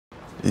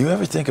You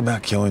ever think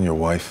about killing your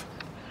wife?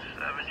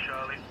 7,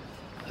 Charlie.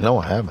 No,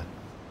 I haven't.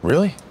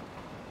 Really?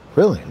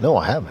 Really? No,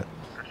 I haven't.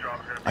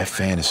 I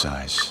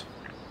fantasize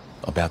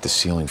about the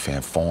ceiling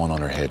fan falling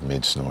on her head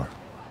mid-snore.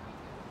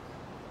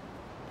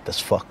 That's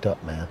fucked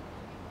up, man.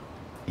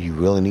 You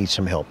really need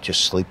some help.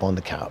 Just sleep on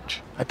the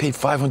couch. I paid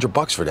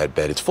 $500 for that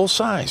bed. It's full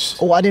size.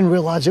 Oh, I didn't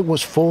realize it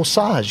was full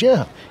size.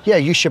 Yeah,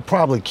 you should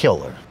probably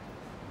kill her.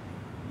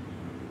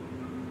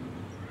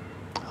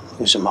 I'm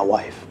losing my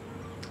wife.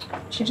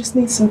 She just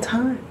needs some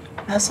time.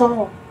 That's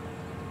all.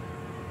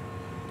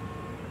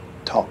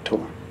 Talk to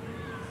her.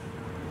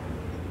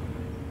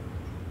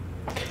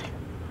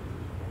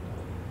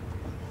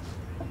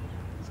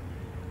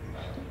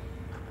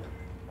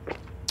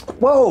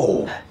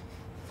 Whoa!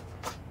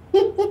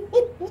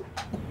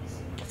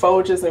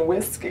 Folgers and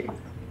whiskey.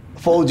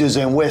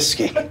 Folgers and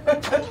whiskey.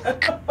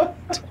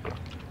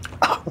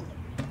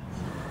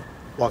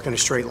 Walk in a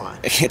straight line.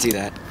 I can't do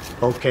that.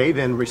 Okay,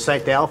 then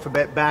recite the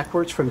alphabet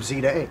backwards from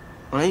Z to A.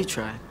 Why don't you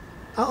try?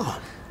 Oh,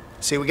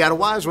 see, we got a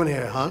wise one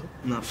here, huh?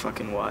 I'm not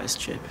fucking wise,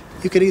 Chip.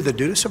 You could either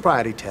do the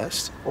sobriety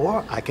test,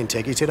 or I can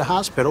take you to the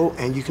hospital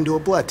and you can do a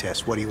blood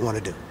test. What do you want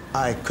to do?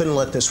 I couldn't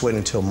let this wait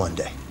until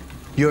Monday.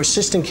 Your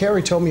assistant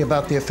Carrie told me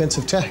about the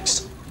offensive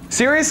text.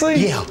 Seriously?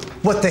 Yeah.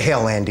 What the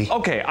hell, Andy?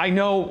 Okay, I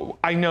know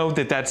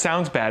that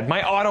sounds bad.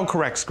 My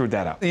autocorrect screwed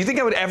that up. You think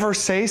I would ever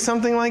say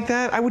something like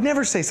that? I would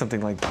never say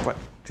something like that. What?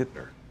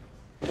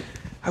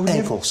 I would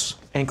Ankles.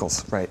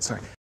 Ankles, right,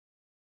 sorry.